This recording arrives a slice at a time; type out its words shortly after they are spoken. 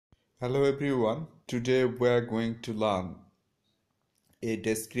Hello everyone. Today we are going to learn a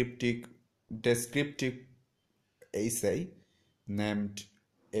descriptive essay named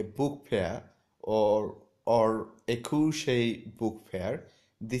a book fair or a crochet book fair.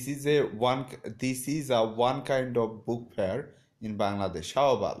 This is a one kind of book fair in Bangladesh.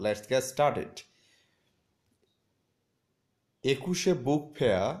 However, let's get started. Ekushe Book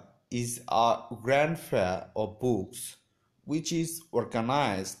Fair is a grand fair of books which is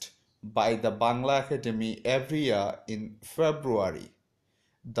organized by the Bangla Academy every year in February,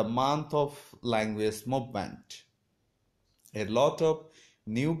 the month of language movement. A lot of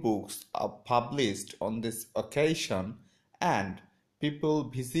new books are published on this occasion and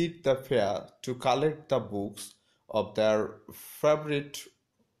people visit the fair to collect the books of their favorite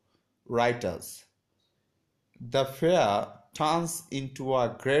writers. The fair turns into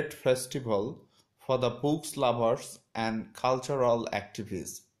a great festival for the books lovers and cultural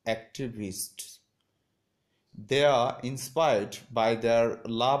activists. They are inspired by their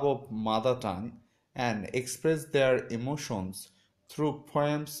love of mother tongue and express their emotions through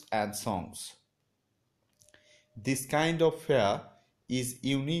poems and songs. This kind of fair is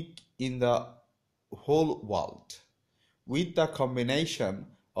unique in the whole world. With the combination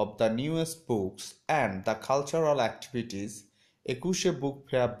of the newest books and the cultural activities, Ekushe Book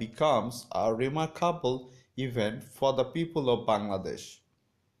Fair becomes a remarkable event for the people of Bangladesh.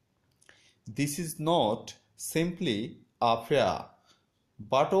 This is not simply a fair,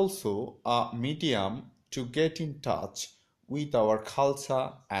 but also a medium to get in touch with our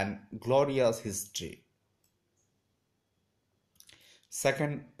culture and glorious history.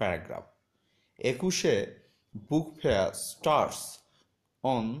 Second paragraph. Ekushe Book Fair starts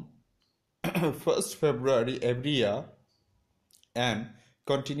on 1st February every year and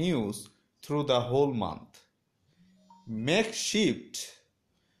continues through the whole month. Makeshift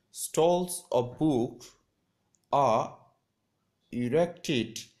stalls of books are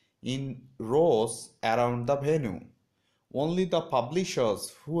erected in rows around the venue. Only the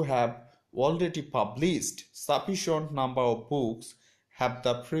publishers who have already published sufficient number of books have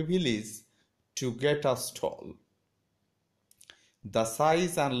the privilege to get a stall. The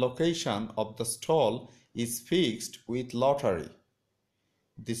size and location of the stall is fixed with lottery.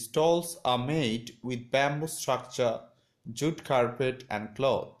 The stalls are made with bamboo structure, jute carpet and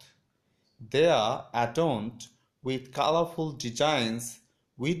cloth. They are adorned with colorful designs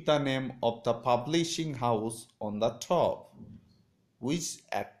with the name of the publishing house on the top, which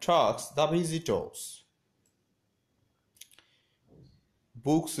attracts the visitors.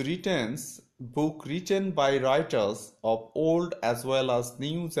 Books written by writers of old as well as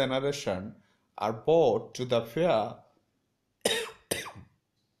new generation are brought to the fair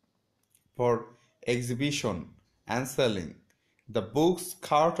for exhibition and selling. The books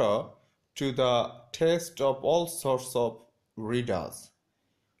cater to the taste of all sorts of readers.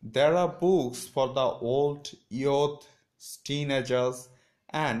 There are books for the old, youth, teenagers,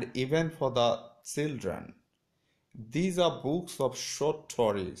 and even for the children. These are books of short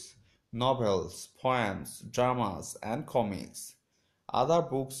stories, novels, poems, dramas, and comics. Other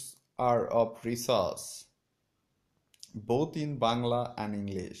books are of research, both in Bangla and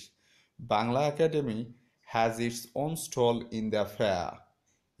English. Bangla Academy has its own stall in the fair,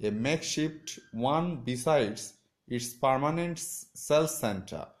 a makeshift one besides its permanent sales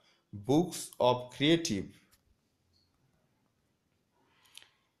center. Books of creative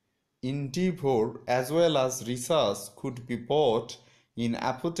endeavor as well as research could be bought in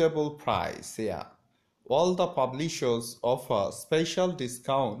affordable price here. All the publishers offer special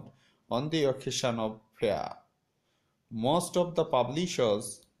discount on the occasion of fair. Most of the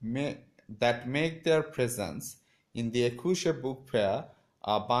publishers that make their presence in the Ekushe Book Fair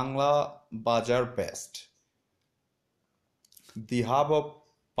are Bangla Bazaar based, the hub of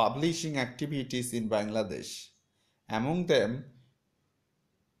publishing activities in Bangladesh. Among them,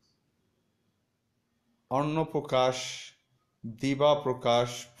 Arno Prakash, Diba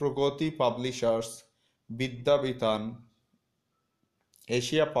Prakash, Pragoti Publishers, Vidya Vitan,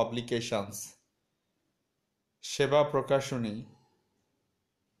 Asia Publications, Sheba Prakashuni,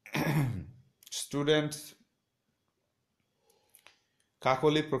 Students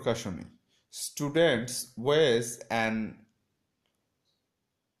Kakoli Prakashuni, Students Ways and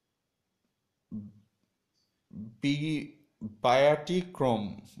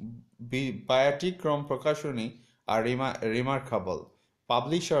Biaticrom Prakashuni are remarkable.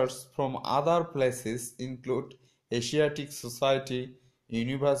 Publishers from other places include Asiatic Society,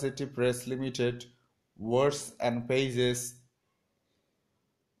 University Press Limited, Words and Pages,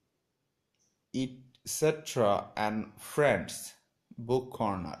 etc. and Friends Book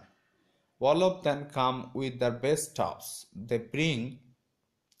Corner. All of them come with their best stuffs. They bring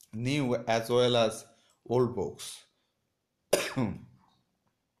new as well as old books. Third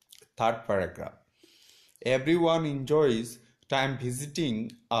paragraph. Everyone enjoys time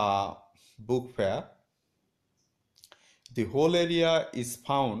visiting a book fair. The whole area is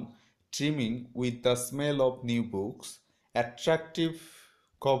found teeming with the smell of new books. Attractive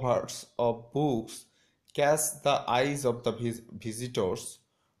covers of books catch the eyes of the visitors.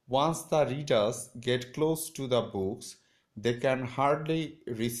 Once the readers get close to the books, they can hardly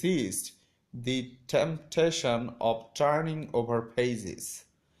resist the temptation of turning over pages.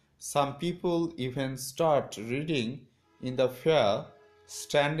 Some people even start reading in the fair,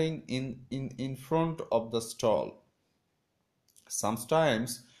 standing in front of the stall.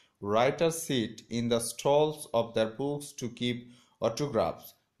 Sometimes writers sit in the stalls of their books to keep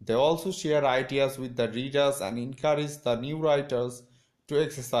autographs. They also share ideas with the readers and encourage the new writers to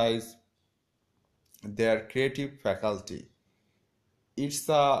exercise their creative faculty. It's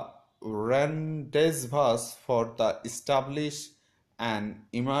a rendezvous for the established and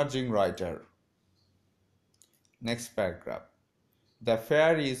emerging writer. Next paragraph. The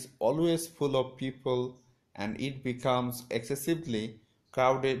fair is always full of people and it becomes excessively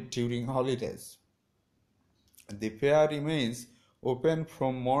crowded during holidays. The fair remains open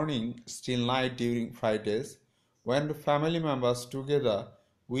from morning till night during Fridays, when family members together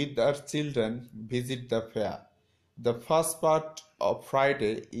with their children visit the fair. The first part of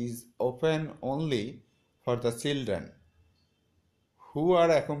Friday is open only for the children, who are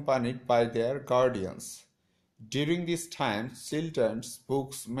accompanied by their guardians. During this time, children's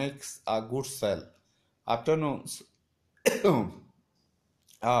books makes a good sale. Afternoons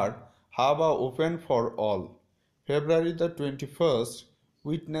are, however, open for all. February the 21st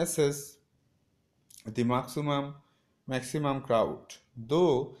witnesses the maximum crowd.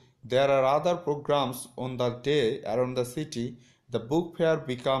 Though there are other programs on the day around the city, the book fair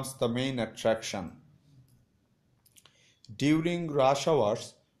becomes the main attraction. During rush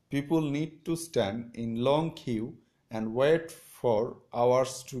hours, people need to stand in long queue and wait for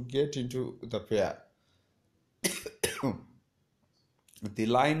hours to get into the fair. The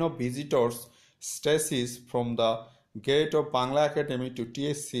line of visitors stretches from the gate of Bangla Academy to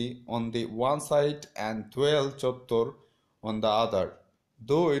TSC on the one side and Dwell Chottor on the other,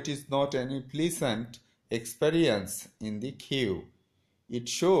 though it is not any pleasant experience in the queue. It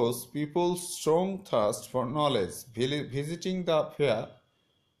shows people's strong thirst for knowledge. Visiting the fair,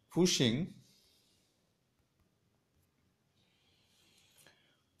 pushing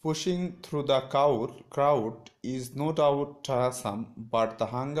through the crowd is no doubt tiresome, but the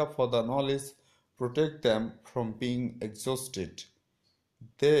hunger for the knowledge protects them from being exhausted.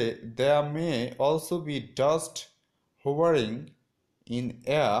 There may also be dust hovering in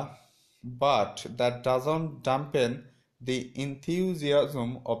air, but that doesn't dampen the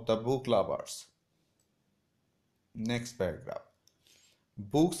enthusiasm of the book lovers. Next paragraph.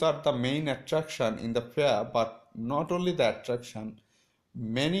 Books are the main attraction in the fair, but not only the attraction.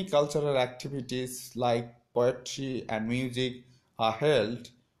 Many cultural activities like poetry and music are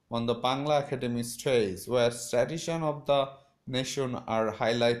held on the Bangla Academy stage, where traditions of the nation are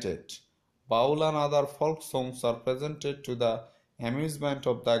highlighted. Baul and other folk songs are presented to the amusement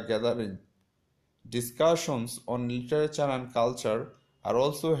of the gathering. Discussions on literature and culture are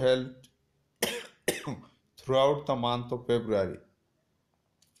also held throughout the month of February.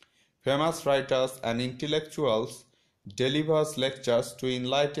 Famous writers and intellectuals deliver lectures to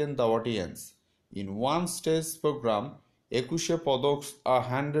enlighten the audience. In one stage program, Ekushe Padoks are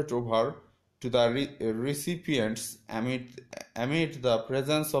handed over to the recipients amid the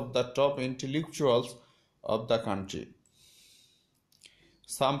presence of the top intellectuals of the country.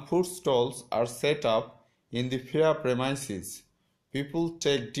 Some food stalls are set up in the fair premises. People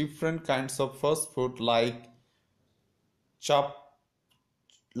take different kinds of fast food like chatpoti,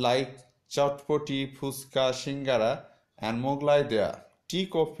 fuska, shingara, and Moglai there. Tea,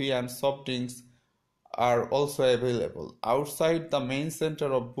 coffee, and soft drinks are also available. Outside the main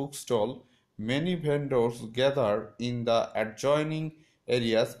center of bookstall, many vendors gather in the adjoining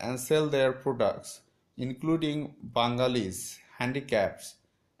areas and sell their products, including Bengalis, handicrafts,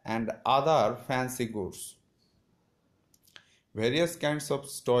 and other fancy goods. Various kinds of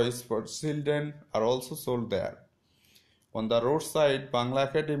toys for children are also sold there. On the roadside, Bangla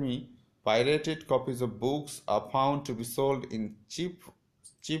Academy pirated copies of books are found to be sold in cheap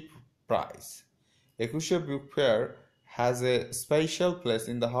price. Ekushe Book Fair has a special place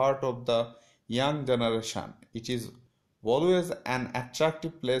in the heart of the young generation. It is always an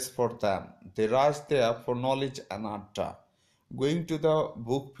attractive place for them. They rush there for knowledge and adda. Going to the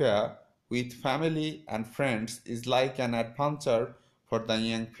book fair with family and friends is like an adventure for the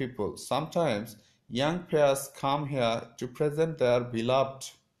young people. Sometimes young pairs come here to present their beloved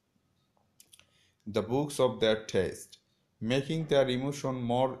the books of their taste, making their emotion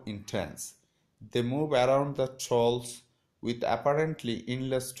more intense. They move around the stalls with apparently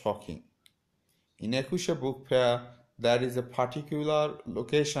endless talking. In Ekusha Book Fair, there is a particular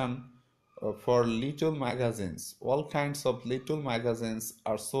location for little magazines. All kinds of little magazines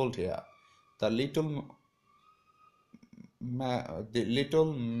are sold here. The little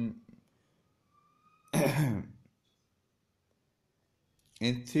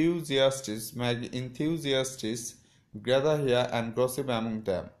enthusiasts gather here and gossip among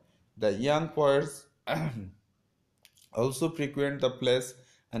them. The young poets also frequent the place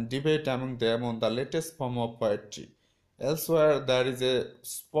and debate among them on the latest form of poetry. Elsewhere, there is a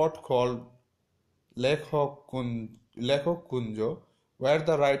spot called Lekhok Kunjo, where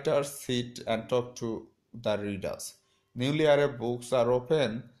the writers sit and talk to the readers. Newly arrived books are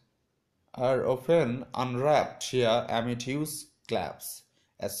often unwrapped here amid huge claps.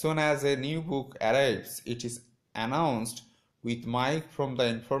 As soon as a new book arrives, it is announced with mic from the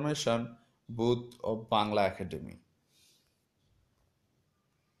information booth of Bangla Academy.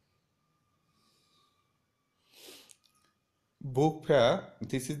 Book fair,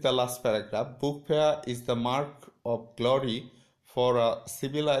 this is the last paragraph. Book fair is the mark of glory for a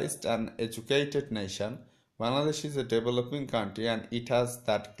civilized and educated nation. Bangladesh is a developing country and it has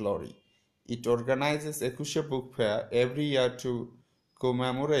that glory. It organizes Ekusha Book Fair every year to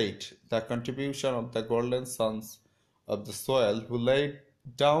commemorate the contribution of the golden sons of the soil who laid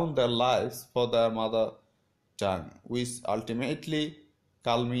down their lives for their mother tongue, which ultimately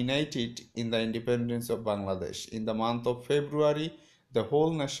culminated in the independence of Bangladesh. In the month of February, the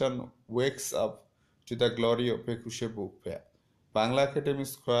whole nation wakes up to the glory of Ekushe Book Fair. Bangla Academy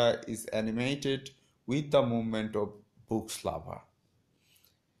Square is animated with the movement of books lover.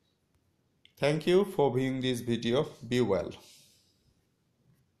 Thank you for viewing this video. Be well.